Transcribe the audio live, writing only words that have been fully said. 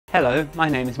Hello, my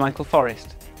name is Michael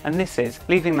Forrest, and this is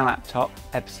Leaving the Laptop,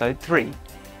 episode 3.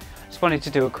 Just wanted to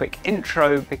do a quick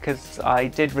intro because I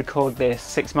did record this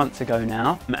 6 months ago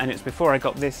now, and it's before I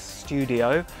got this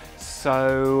studio,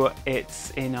 so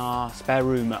it's in our spare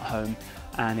room at home,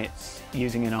 and it's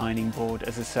using an ironing board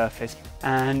as a surface.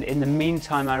 And in the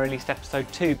meantime, I released episode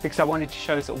 2 because I wanted to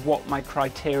show sort of what my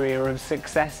criteria of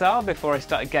success are before I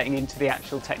started getting into the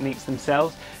actual techniques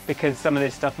themselves, because some of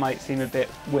this stuff might seem a bit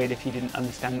weird if you didn't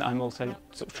understand that I'm also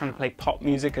sort of trying to play pop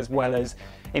music as well as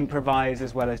improvise,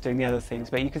 as well as doing the other things.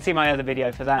 But you can see my other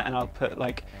video for that, and I'll put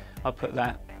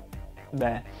that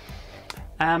there.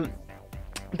 But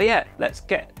yeah, let's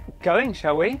get going,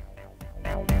 shall we?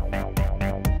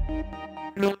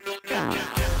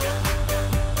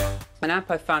 An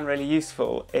app I found really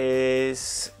useful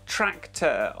is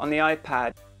Tractor on the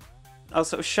iPad. I'll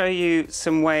sort of show you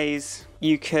some ways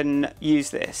you can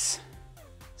use this.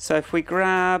 So if we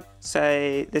grab,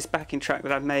 say, this backing track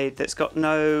that I've made that's got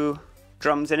no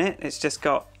drums in it, it's just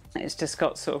got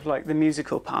sort of like the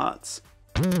musical parts.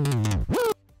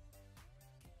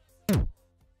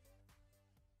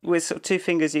 With sort of 2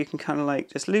 fingers you can kind of like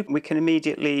just loop. We can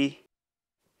immediately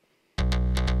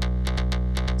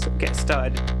sort of get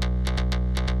started.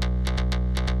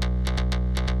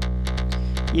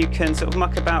 You can sort of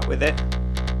muck about with it,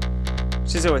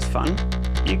 which is always fun.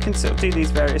 You can sort of do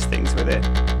these various things with it.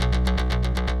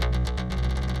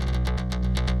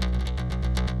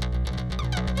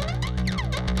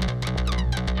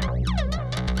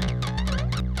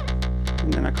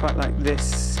 And then I quite like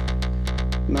this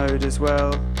mode as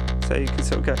well, so you can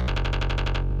sort of go.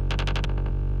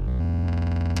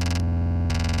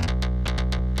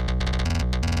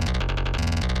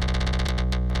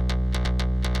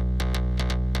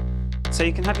 So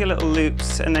you can have your little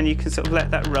loops, and then you can sort of let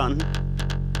that run.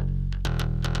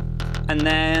 And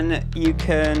then you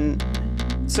can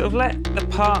sort of let the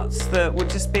parts that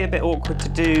would just be a bit awkward to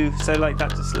do, so like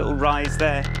that just little rise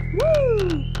there.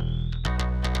 Woo!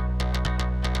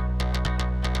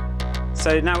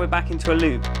 So now we're back into a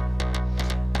loop.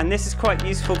 And this is quite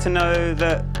useful to know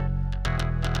that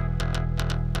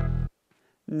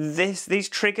these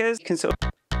triggers can sort of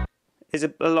is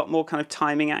a lot more kind of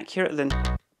timing accurate than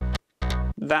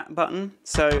that button,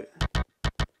 so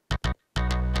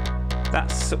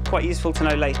that's quite useful to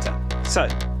know later. So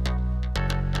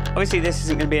obviously this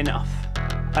isn't going to be enough.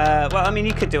 Well, I mean,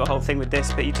 you could do a whole thing with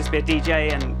this, but you'd just be a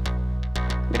DJ, and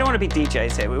we don't want to be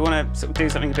DJs here. We want to sort of do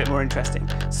something a bit more interesting.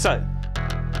 So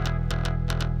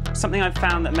something I've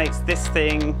found that makes this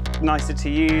thing nicer to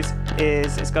use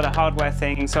is it's got a hardware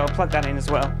thing, so I'll plug that in as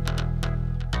well.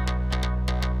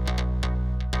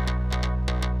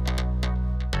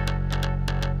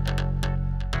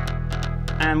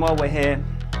 And while we're here,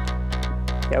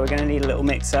 yeah, we're going to need a little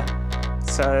mixer,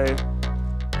 so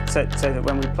that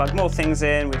when we plug more things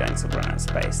in, we don't sort of run out of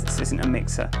space. This isn't a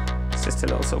mixer; it's just a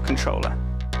little sort of controller,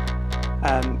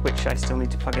 which I still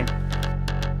need to plug in.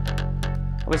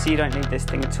 Obviously, you don't need this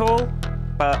thing at all,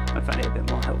 but I found it a bit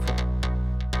more helpful.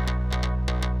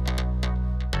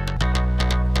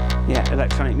 Yeah,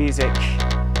 electronic music.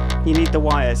 You need the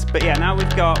wires, but yeah, now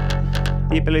we've got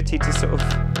the ability to sort of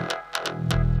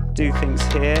do things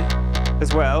here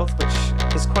as well,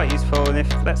 which is quite useful. And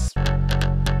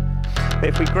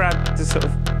if we grab the sort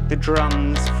of the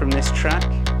drums from this track,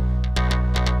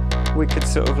 we could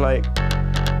sort of like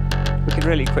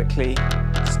really quickly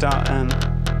start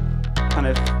kind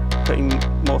of putting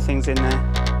more things in there.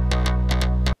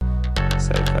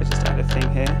 So if I just add a thing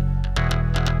here.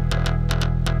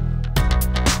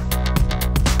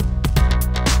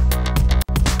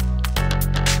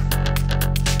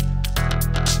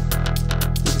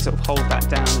 Sort of hold that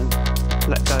down and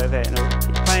let go of it, and it'll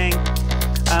keep playing.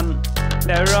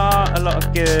 There are a lot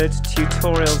of good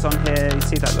tutorials on here. You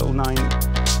see that little 9?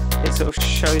 It sort of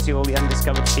shows you all the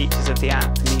undiscovered features of the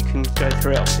app, and you can go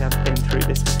through it. Obviously, I've been through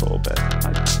this before, but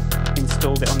I've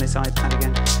installed it on this iPad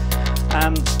again.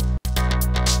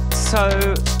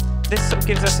 So this sort of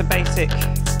gives us a basic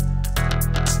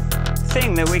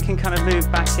thing that we can kind of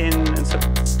move back in and sort of.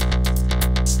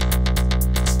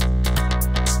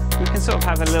 We can sort of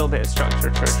have a little bit of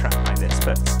structure to a track like this,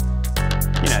 but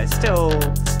you know, it's still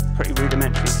pretty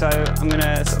rudimentary. So I'm going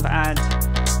to sort of add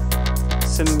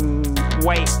some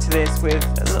weight to this with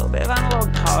a little bit of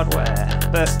analog hardware,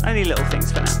 but only little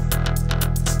things for now.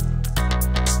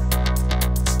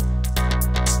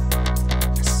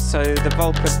 So the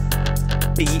Volcas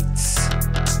Beats.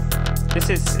 This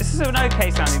is an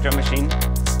okay sounding drum machine,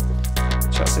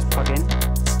 which I'll just plug in.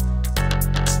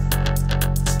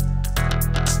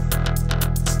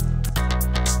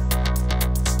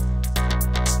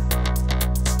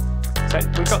 So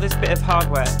we've got this bit of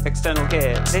hardware, external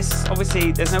gear. This,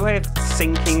 obviously, there's no way of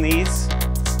syncing these.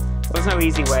 Well, there's no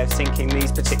easy way of syncing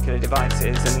these particular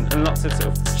devices, and lots of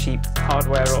sort of cheap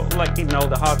hardware, or like even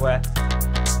older hardware,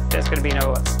 there's going to be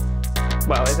no,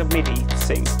 well, there's a MIDI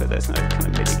sync, but there's no kind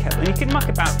of MIDI cable. And you can muck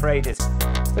about for ages.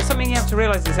 But something you have to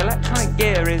realise is electronic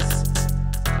gear is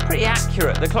pretty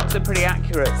accurate. The clocks are pretty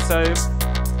accurate. So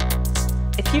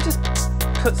if you just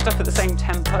put stuff at the same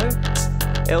tempo,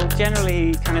 it'll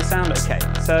generally kind of sound okay.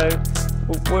 So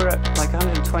we're at like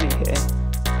 120 here,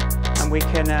 and we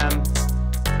can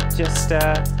just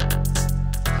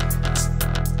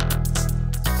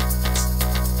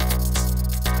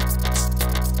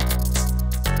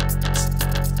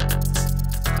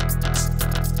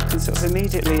can sort of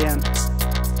immediately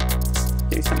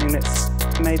do something that's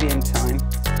maybe in time,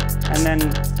 and then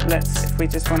if we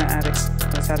just want to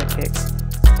let's add a kick.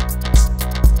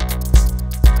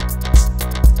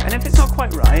 And if it's not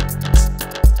quite right,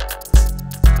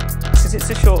 because it's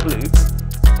a short loop,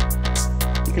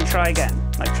 you can try again,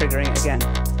 like triggering it again.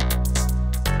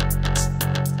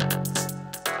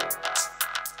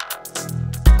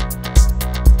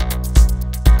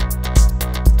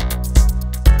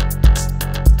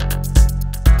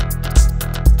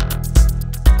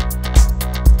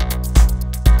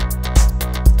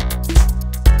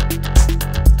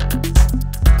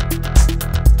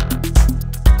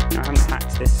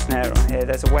 Snare on here.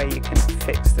 There's a way you can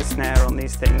fix the snare on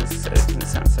these things so it doesn't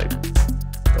sound so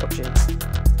dodgy.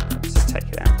 Let's just take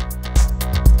it out.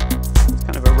 It's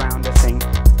kind of a rounder thing.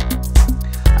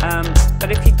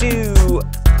 But if you do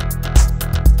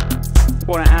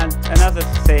want to add another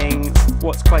thing,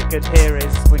 what's quite good here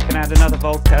is we can add another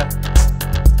Volca.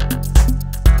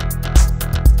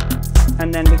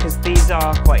 And then because these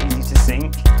are quite easy to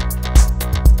sync,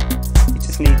 you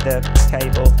just need the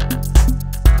cable.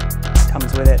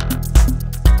 Comes with it.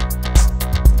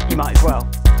 You might as well.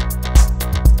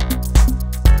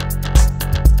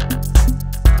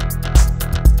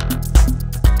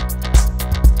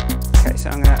 Okay, so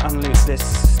I'm going to unloop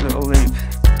this little loop.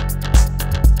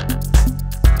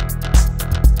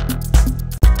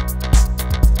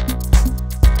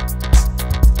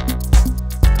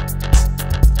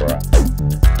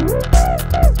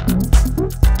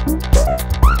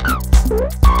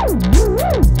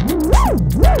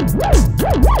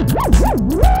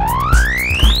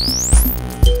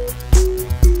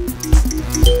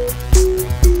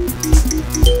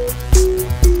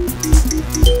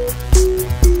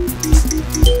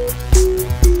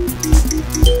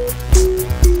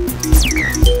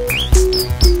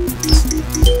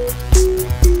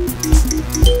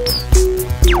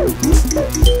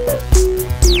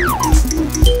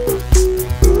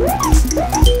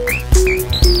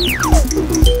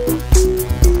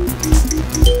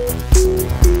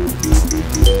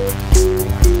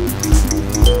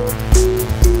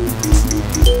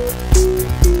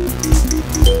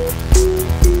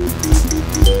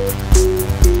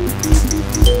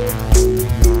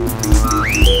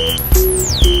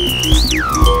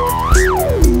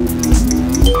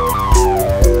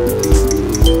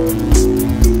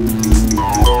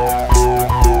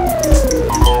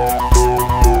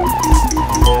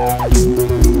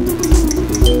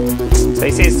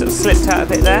 Slipped out a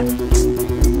bit there,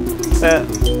 but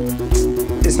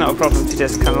it's not a problem to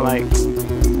just kind of like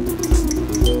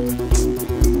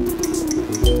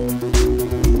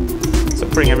sort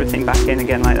of bring everything back in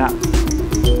again like that.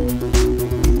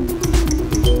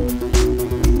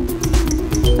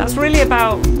 That's really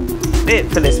about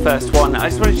it for this first one. I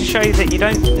just wanted to show you that you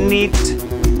don't need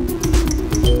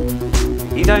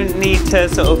to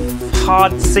sort of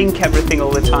hard sync everything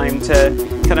all the time to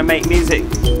kind of make music.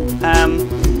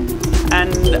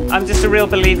 And I'm just a real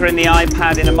believer in the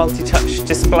iPad, in a multi-touch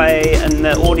display, and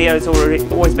the audio's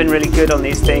always been really good on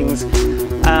these things.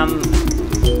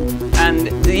 And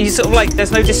you sort of like,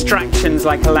 there's no distractions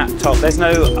like a laptop, there's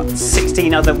no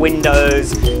 16 other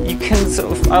windows. You can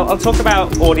sort of, I'll talk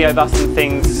about audio bus and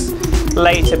things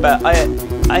later, but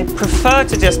I prefer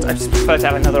to just prefer to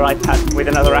have another iPad with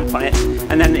another app on it,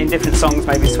 and then in different songs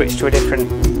maybe switch to a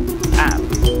different app.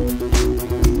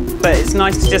 But it's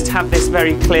nice to just have this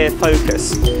very clear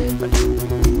focus. You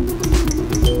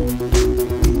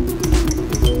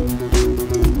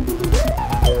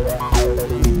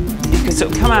can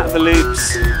sort of come out of the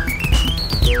loops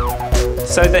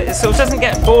so that it sort of doesn't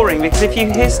get boring, because if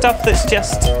you hear stuff that's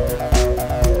just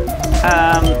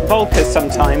Volcas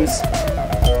sometimes,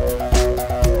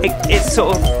 it's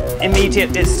sort of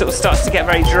immediate, it sort of starts to get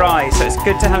very dry, so it's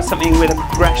good to have something with a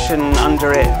progression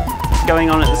under it going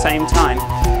on at the same time.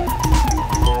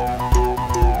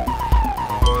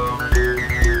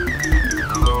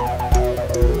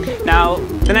 Now,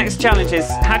 the next challenge is,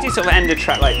 how do you sort of end a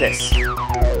track like this?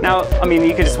 Now, I mean,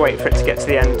 you could just wait for it to get to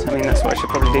the end. I mean, that's what I should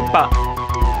probably do. But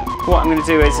what I'm going to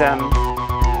do is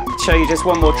show you just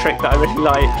one more trick that I really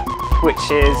like,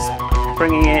 which is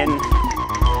bringing in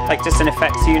like just an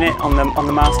effects unit on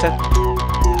the master.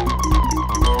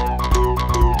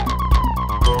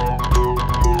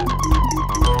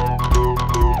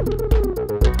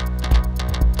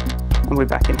 And we're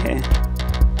back in here.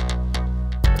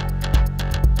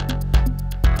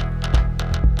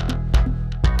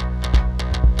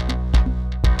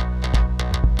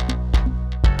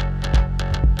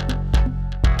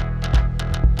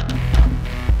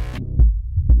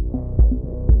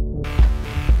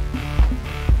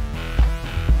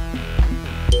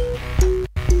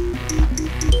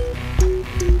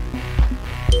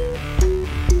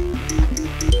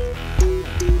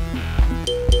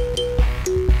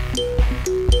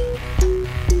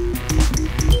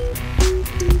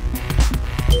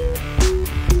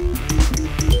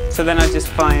 So then I just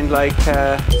find like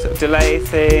a sort of delay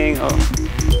thing,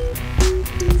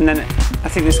 and then I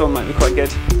think this one might be quite good.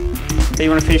 So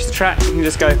you want to finish the track, you can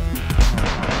just go.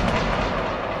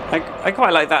 I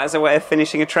quite like that as a way of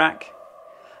finishing a track.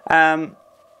 And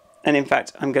in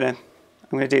fact, I'm gonna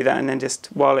do that, and then just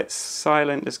while it's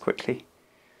silent, just quickly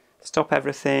stop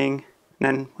everything,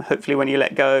 and then hopefully when you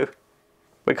let go,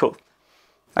 we're cool.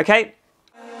 Okay.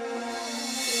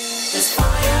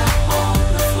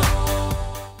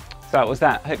 So that was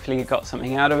that. Hopefully you got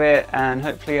something out of it, and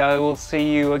hopefully I will see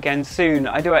you again soon.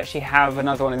 I do actually have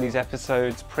another one of these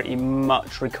episodes pretty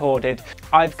much recorded.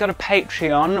 I've got a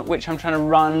Patreon which I'm trying to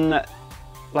run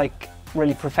like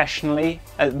really professionally,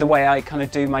 the way I kind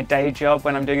of do my day job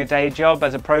when I'm doing a day job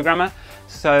as a programmer.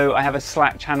 So I have a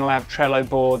Slack channel, I have Trello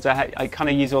boards, I kind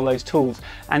of use all those tools.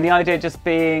 And the idea just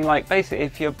being like, basically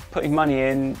if you're putting money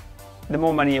in, the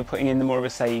more money you're putting in, the more of a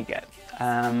say you get,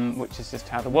 which is just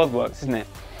how the world works, isn't it?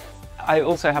 I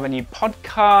also have a new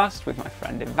podcast with my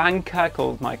friend Ivanka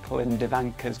called Michael and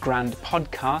Ivanka's Grand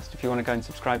Podcast. If you want to go and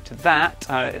subscribe to that,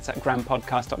 it's at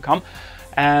grandpodcast.com.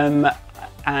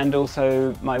 And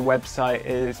also my website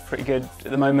is pretty good at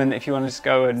the moment. If you want to just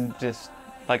go and just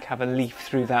like have a leaf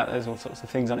through that, there's all sorts of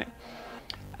things on it.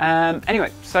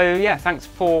 Anyway, so yeah, thanks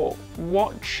for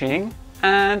watching,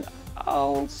 and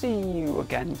I'll see you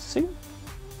again soon.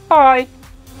 Bye!